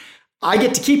expiration. I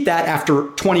get to keep that after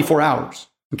 24 hours.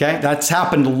 Okay. That's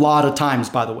happened a lot of times,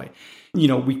 by the way.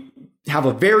 We have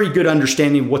a very good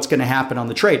understanding of what's going to happen on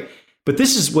the trade. But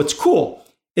this is what's cool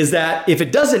is that if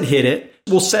it doesn't hit it,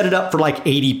 we'll set it up for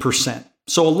 80%.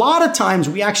 So a lot of times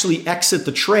we actually exit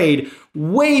the trade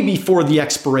way before the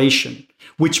expiration,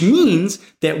 which means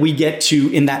that we get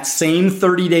to, in that same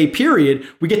 30-day period,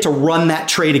 we get to run that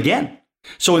trade again.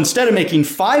 So instead of making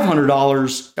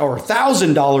 $500 or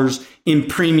 $1,000 in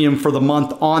premium for the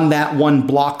month on that one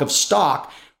block of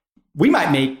stock, we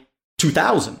might make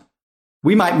 $2,000.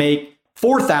 We might make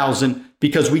 $4,000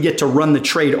 because we get to run the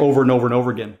trade over and over and over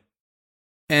again.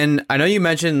 And I know you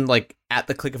mentioned at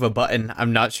the click of a button.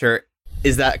 I'm not sure.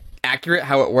 Is that accurate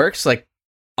how it works?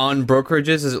 On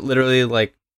brokerages, is it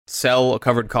literally sell a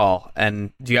covered call?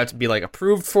 And do you have to be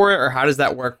approved for it? Or how does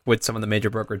that work with some of the major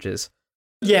brokerages?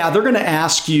 Yeah, they're going to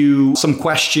ask you some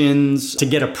questions to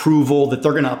get approval, that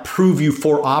they're going to approve you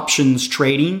for options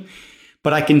trading.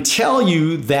 But I can tell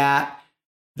you that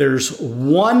there's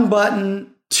 1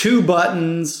 button, 2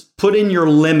 buttons, put in your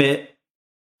limit,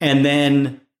 and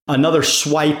then another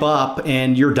swipe up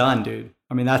and you're done, dude.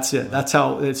 That's it. That's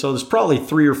how. So there's probably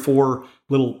 3 or 4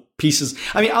 little pieces.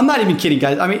 I'm not even kidding,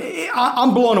 guys.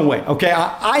 I'm blown away. Okay.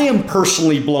 I am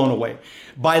personally blown away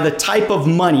by the type of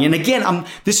money. And again,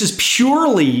 this is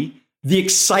purely the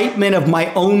excitement of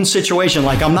my own situation.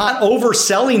 I'm not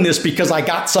overselling this because I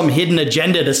got some hidden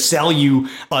agenda to sell you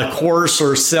a course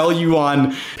or sell you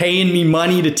on paying me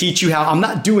money to teach you how. I'm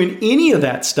not doing any of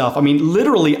that stuff.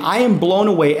 Literally, I am blown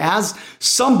away as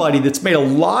somebody that's made a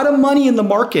lot of money in the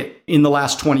market in the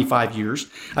last 25 years.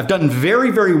 I've done very,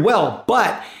 very well.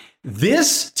 But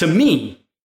this, to me,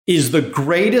 is the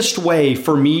greatest way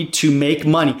for me to make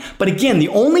money. But again, the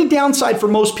only downside for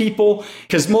most people,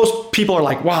 because most people are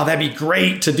like, wow, that'd be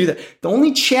great to do that. The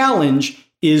only challenge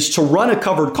is to run a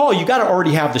covered call. You got to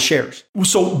already have the shares.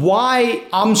 So why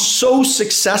I'm so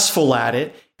successful at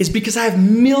it is because I have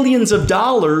millions of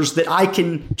dollars that I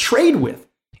can trade with,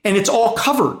 and it's all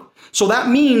covered. So that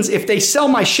means if they sell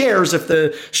my shares, if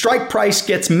the strike price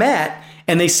gets met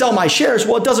and they sell my shares,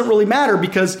 well, it doesn't really matter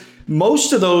because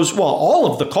most of those, all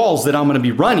of the calls that I'm going to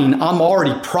be running, I'm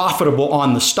already profitable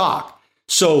on the stock.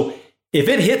 So if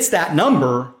it hits that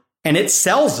number and it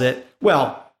sells it,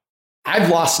 I've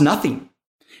lost nothing.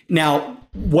 Now,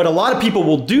 what a lot of people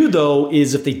will do though,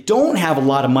 is if they don't have a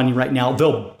lot of money right now,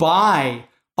 they'll buy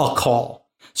a call.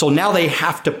 So now they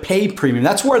have to pay premium.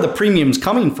 That's where the premium's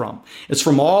coming from. It's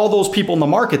from all those people in the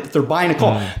market that they're buying a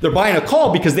call. They're buying a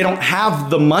call because they don't have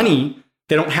the money.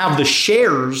 They don't have the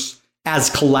shares as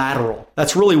collateral.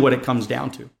 That's really what it comes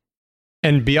down to.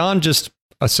 And beyond just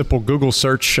a simple Google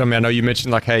search, I mean, I know you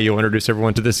mentioned like, hey, you'll introduce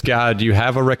everyone to this guy. Do you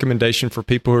have a recommendation for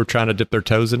people who are trying to dip their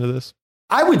toes into this?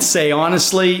 I would say,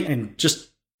 honestly, and just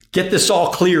get this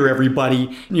all clear,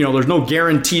 everybody, there's no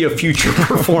guarantee of future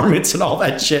performance and all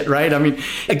that shit, right? I mean,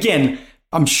 again,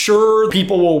 I'm sure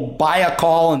people will buy a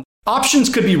call and options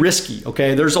could be risky,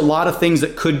 okay? There's a lot of things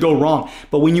that could go wrong.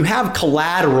 But when you have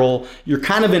collateral, you're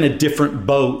kind of in a different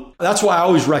boat. That's why I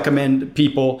always recommend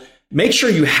people, make sure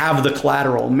you have the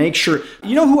collateral. Make sure,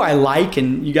 who I like,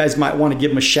 and you guys might want to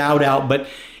give him a shout out,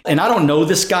 and I don't know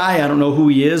this guy, I don't know who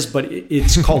he is, but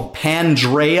it's called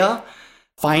Pandrea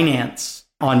Finance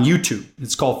on YouTube.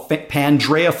 It's called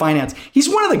Pandrea Finance. He's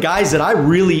one of the guys that I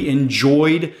really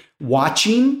enjoyed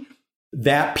watching,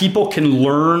 that people can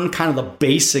learn kind of the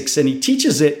basics, and he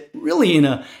teaches it really in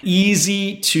a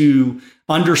easy to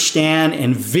understand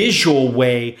and visual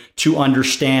way to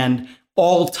understand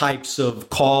all types of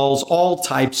calls, all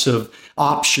types of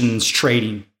options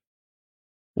trading.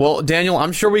 Well, Daniel,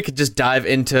 I'm sure we could just dive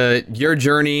into your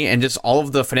journey and just all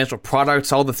of the financial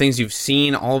products, all the things you've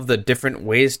seen, all of the different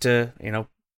ways to,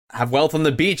 have wealth on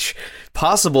the beach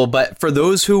possible. But for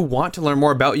those who want to learn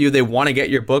more about you, they want to get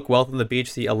your book, Wealth on the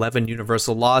Beach, the 11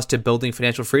 Universal Laws to Building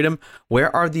Financial Freedom.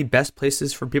 Where are the best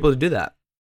places for people to do that?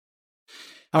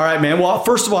 All right, man. Well,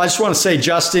 first of all, I just want to say,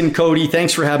 Justin, Cody,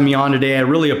 thanks for having me on today. I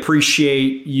really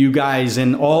appreciate you guys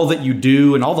and all that you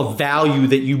do and all the value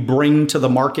that you bring to the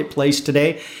marketplace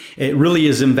today. It really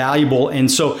is invaluable. And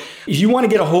so if you want to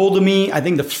get a hold of me, I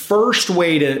think the first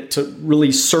way to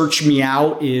really search me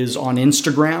out is on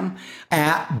Instagram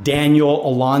at Daniel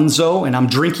Alonzo, and I'm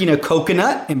drinking a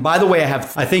coconut. And by the way,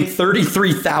 I think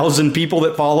 33,000 people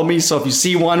that follow me. So if you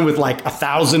see one with like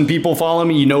 1,000 people following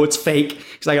me, it's fake,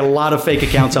 because I got a lot of fake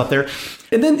accounts out there.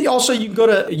 And then also you can go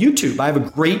to YouTube. I have a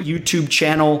great YouTube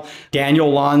channel, Daniel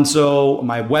Alonzo.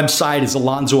 My website is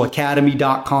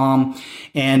alonzoacademy.com.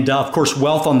 And of course,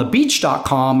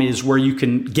 wealthonthebeach.com is where you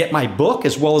can get my book,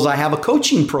 as well as I have a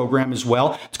coaching program as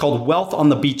well. It's called Wealth on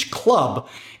the Beach Club.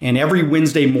 And every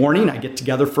Wednesday morning, I get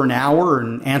together for an hour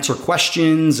and answer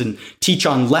questions and teach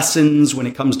on lessons when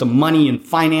it comes to money and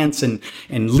finance and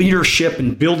leadership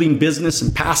and building business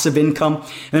and passive income.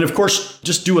 And then, of course,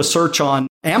 just do a search on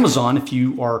Amazon if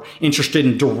you are interested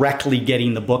in directly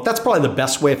getting the book. That's probably the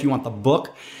best way if you want the book.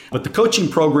 But the coaching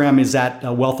program is at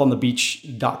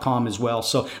wealthonthebeach.com as well.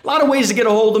 So a lot of ways to get a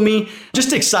hold of me.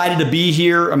 Just excited to be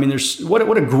here. I mean, there's what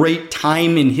a great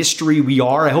time in history we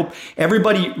are. I hope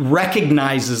everybody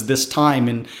recognizes this time,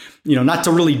 and not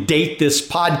to really date this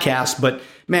podcast, but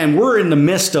man, we're in the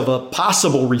midst of a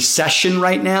possible recession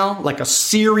right now. Like a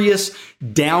serious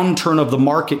downturn of the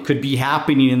market could be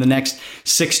happening in the next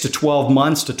 6 to 12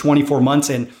 months to 24 months.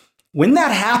 And when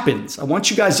that happens, I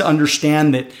want you guys to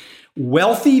understand that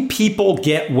wealthy people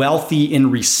get wealthy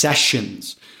in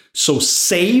recessions. So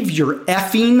save your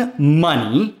effing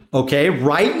money, okay,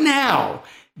 right now.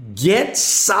 Get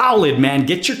solid, man.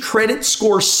 Get your credit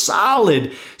score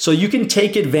solid so you can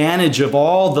take advantage of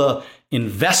all the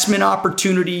investment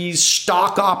opportunities,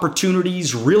 stock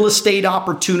opportunities, real estate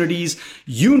opportunities,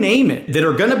 you name it, that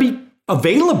are going to be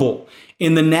available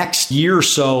in the next year or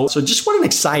so. So just what an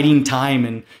exciting time.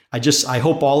 And I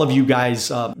hope all of you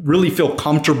guys really feel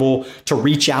comfortable to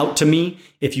reach out to me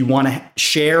if you want to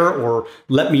share or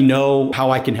let me know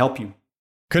how I can help you.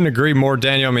 Couldn't agree more,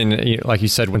 Daniel. I mean, like you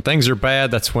said, when things are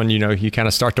bad, that's when, you kind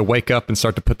of start to wake up and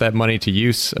start to put that money to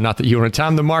use. Not that you want to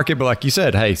time the market, but like you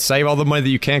said, hey, save all the money that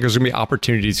you can, because there's going to be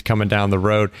opportunities coming down the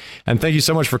road. And thank you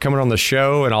so much for coming on the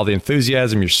show and all the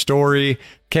enthusiasm, your story.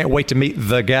 Can't wait to meet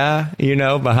the guy,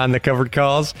 behind the covered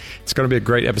calls. It's going to be a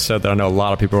great episode that I know a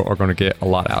lot of people are going to get a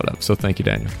lot out of. So thank you,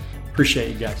 Daniel.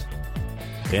 Appreciate you guys.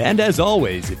 And as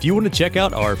always, if you want to check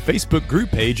out our Facebook group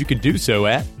page, you can do so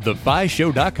at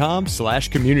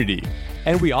thefishow.com/community.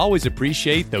 And we always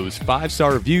appreciate those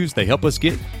 5-star reviews. They help us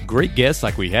get great guests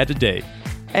like we had today.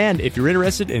 And if you're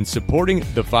interested in supporting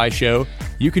The Fi Show,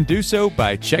 you can do so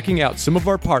by checking out some of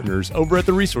our partners over at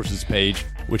the resources page,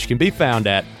 which can be found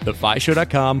at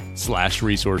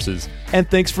thefishow.com/resources.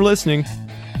 And thanks for listening.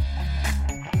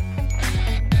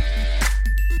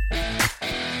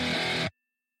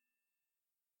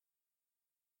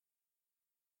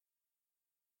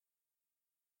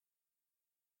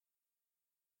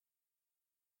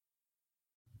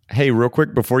 Hey, real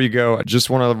quick before you go, I just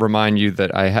want to remind you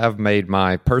that I have made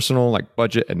my personal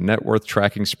budget and net worth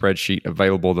tracking spreadsheet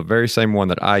available, the very same one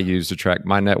that I use to track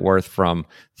my net worth from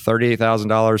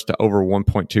 $38,000 to over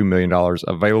 $1.2 million,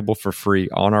 available for free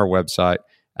on our website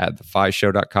at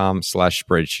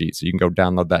thefishow.com/spreadsheet. So you can go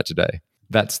download that today.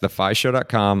 That's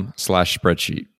thefishow.com/spreadsheet.